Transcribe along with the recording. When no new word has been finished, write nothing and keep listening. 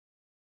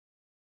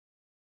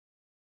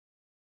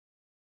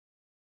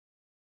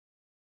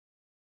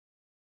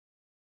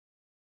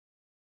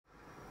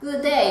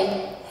Good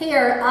day.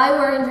 Here I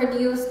will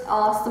introduce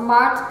a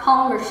smart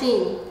pump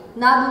machine,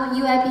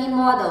 UIP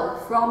model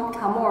from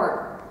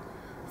Kamoer.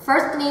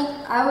 Firstly,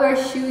 I will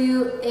show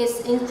you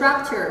its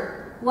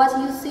structure. What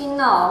you see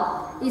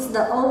now is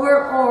the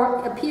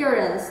overall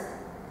appearance: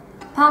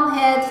 pump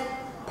head,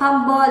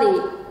 pump body,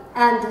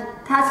 and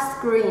touch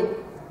screen.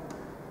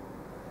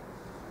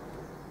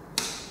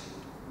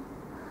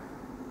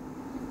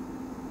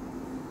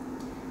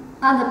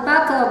 On the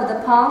back of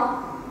the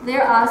pump,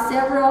 there are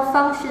several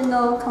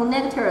functional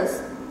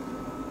connectors: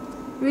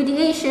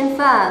 radiation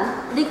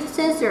fan, leak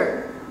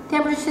sensor,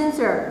 temperature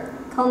sensor,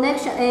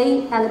 connection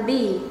A and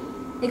B,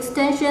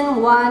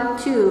 extension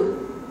 1,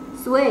 2,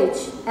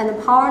 switch,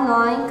 and power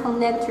line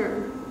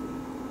connector.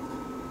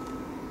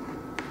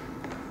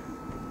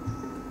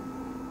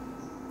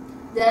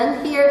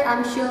 Then here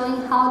I'm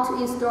showing how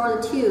to install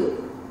the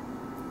tube.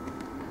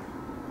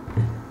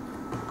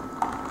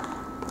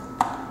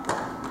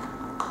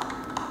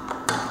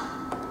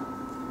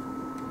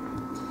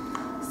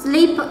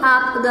 Slip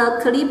up the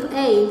clip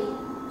A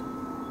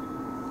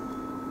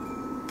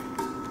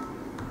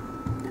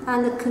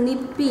and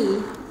clip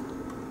B.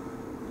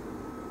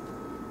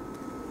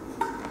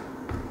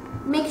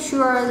 Make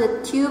sure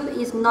the tube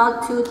is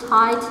not too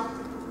tight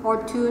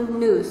or too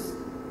loose.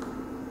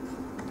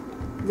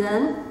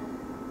 Then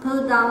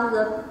pull down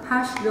the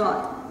push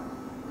rod.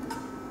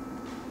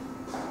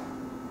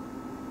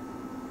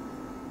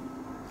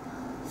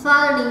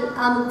 Finally,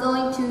 I'm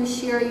going to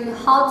show you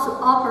how to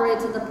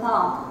operate the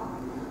pump.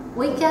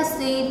 We can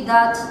see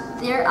that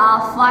there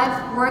are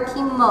 5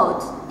 working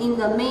modes in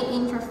the main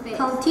interface.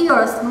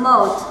 Continuous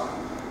mode.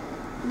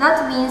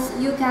 That means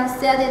you can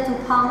set it to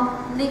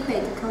pump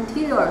liquid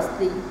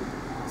continuously.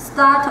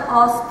 Start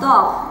or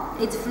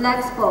stop. It's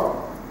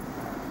flexible.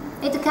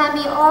 It can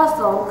be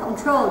also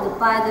controlled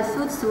by the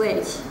foot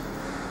switch.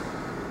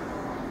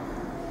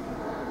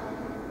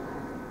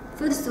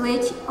 Foot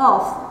switch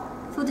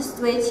off. Foot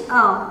switch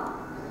on.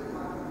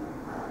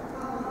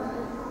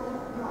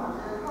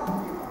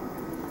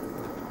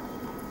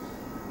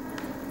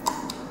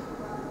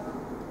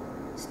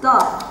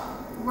 Stop,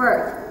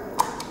 work,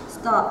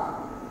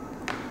 stop.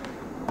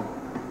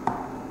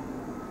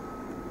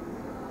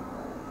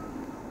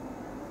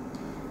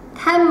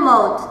 Time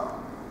mode.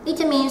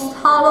 It means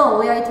how long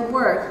will it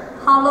work,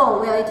 how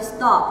long will it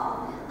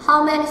stop,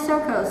 how many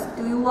circles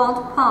do you want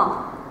to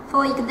pump.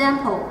 For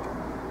example,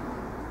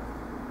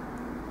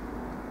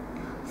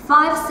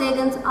 5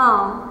 seconds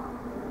on,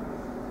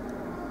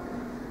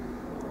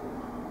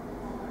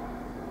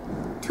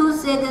 2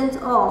 seconds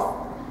off.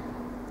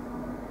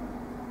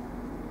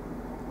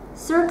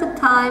 Circle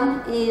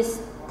time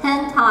is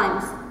 10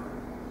 times.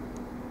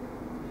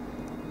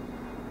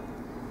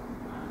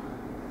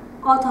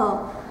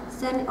 Auto,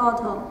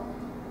 semi-auto.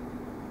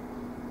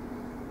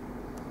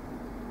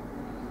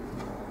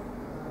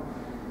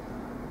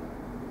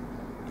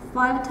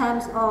 Five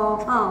times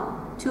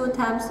on, 2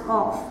 times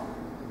off.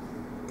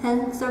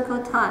 10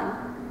 circle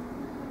time.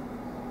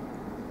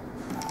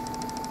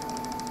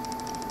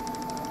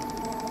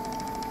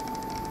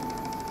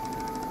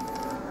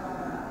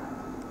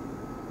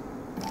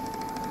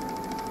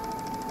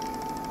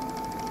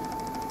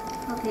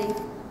 Okay.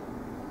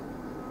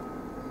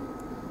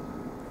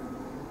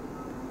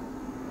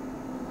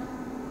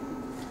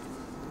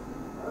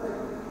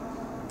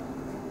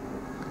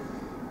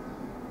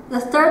 The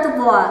third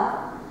one,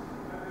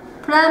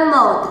 plan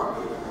mode.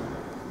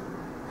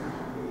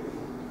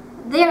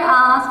 There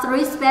are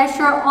 3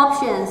 special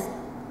options: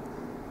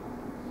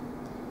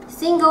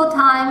 single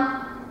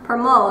time per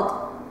mode,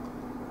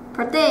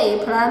 per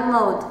day plan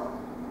mode,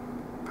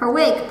 per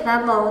week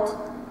plan mode,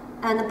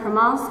 and per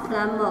month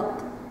plan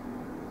mode.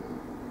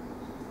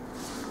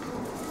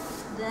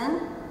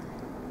 Then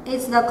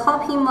it's the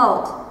copy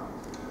mode.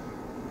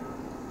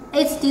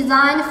 It's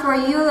designed for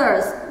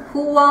users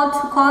who want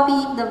to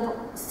copy the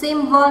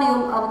same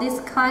volume of this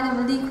kind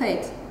of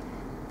liquid,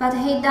 but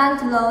he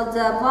doesn't know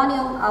the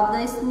volume of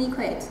this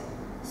liquid,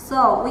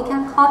 so we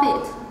can copy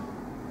it.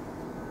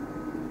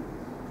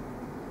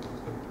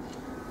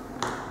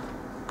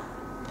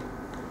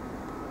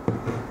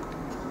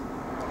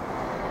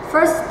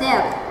 First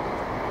step,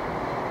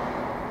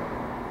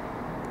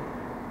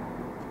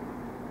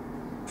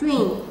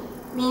 drain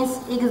means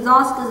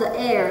exhaust the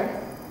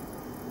air.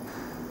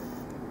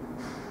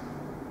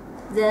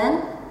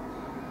 Then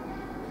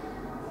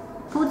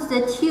put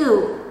the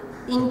tube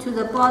into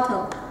the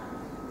bottle.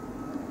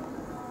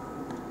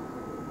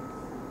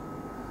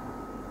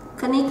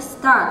 Connect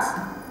start.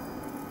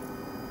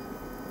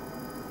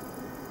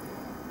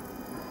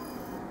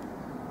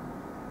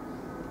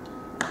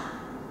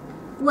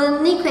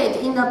 When liquid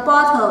in the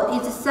bottle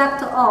is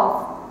sucked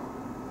off,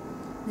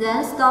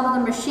 then stop the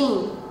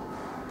machine.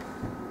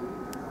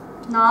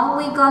 Now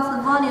we got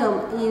the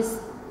volume is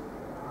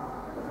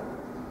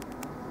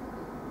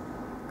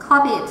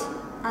copied,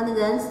 and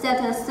then set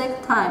a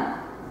set time.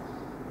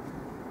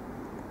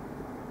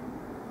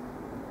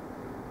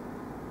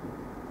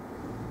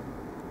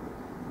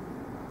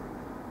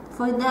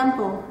 For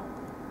example,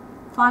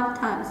 5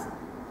 times.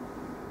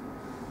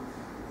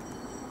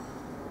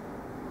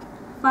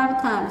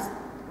 5 times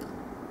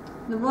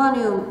the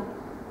volume.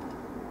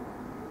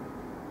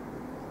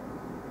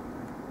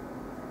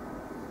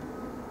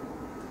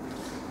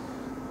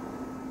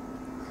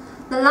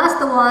 The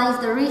last one is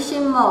the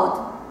regime mode.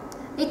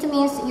 It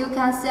means you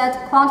can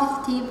set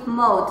quantitative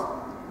mode.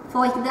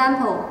 For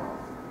example,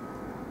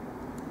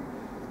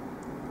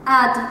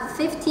 add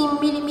 15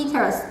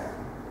 millimeters.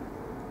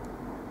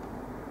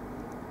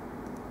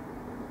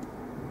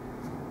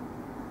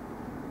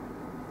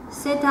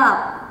 Set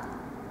up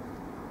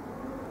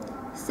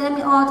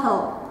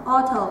semi-auto,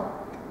 auto,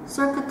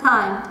 circuit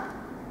time.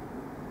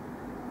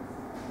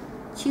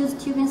 Choose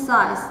tubing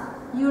size,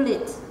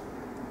 unit,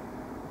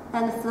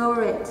 and flow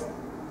rate.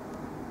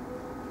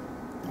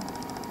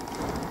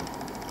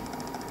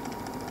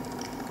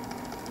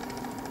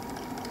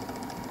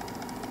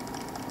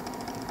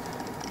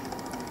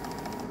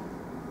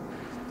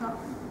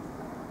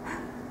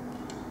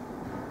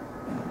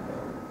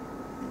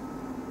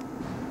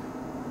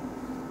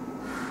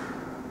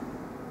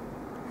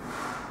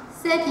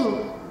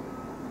 Setting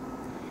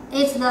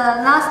is the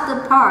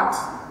last part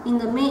in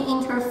the main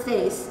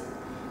interface,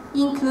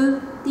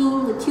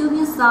 including the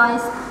tubing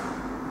size,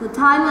 the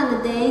time and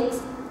the date,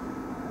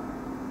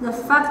 the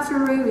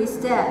factory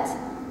reset,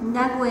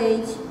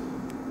 language,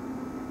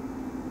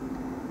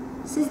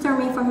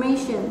 system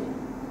information,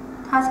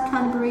 task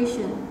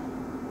calibration.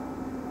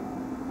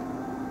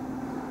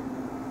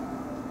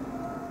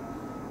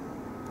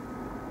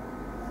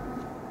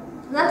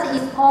 That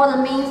is all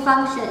the main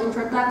function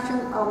introduction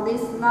of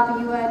this lab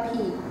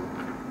UIP.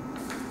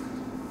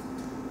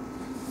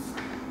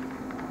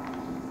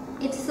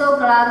 It's so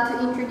glad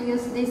to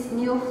introduce this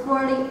new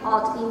fully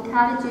out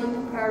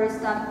intelligent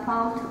peristaltic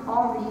pump to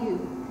all of you.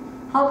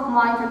 Hope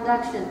my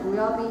introduction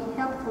will be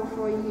helpful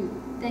for you.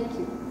 Thank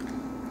you.